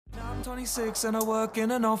I'm 26 and I work in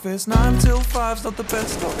an office. 9 till 5's not the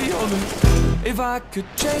best, I'll be honest. If I could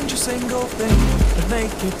change a single thing, I'd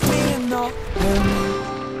make it me and not him.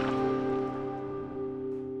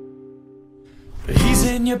 He's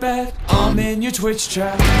in your bed, I'm in your Twitch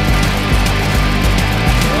chat.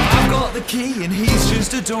 I've got the key and he's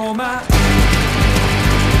just a doormat.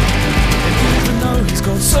 And even though he's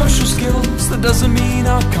got social skills, that doesn't mean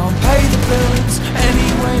I can't pay the bills.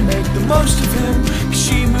 Anyway, make the most of him, 'cause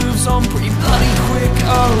she moves on pretty bloody quick.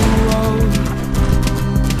 Oh, oh.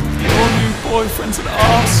 Your new boyfriend's an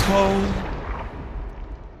asshole.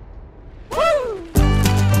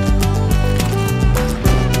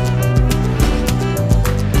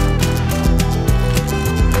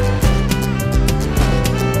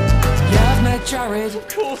 Jared, of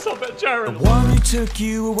course I bet Jared. the one who took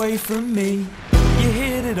you away from me. You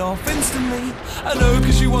hit it off instantly, I know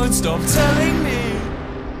 'cause you won't stop telling me.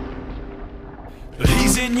 But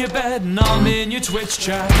he's in your bed and I'm in your Twitch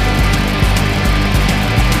chat.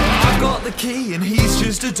 I've got the key and he's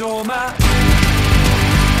just a doormat.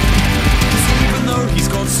 'Cause even though he's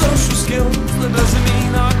got social skills, that doesn't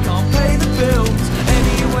mean I can't pay the bills.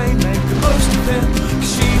 Anyway, make the most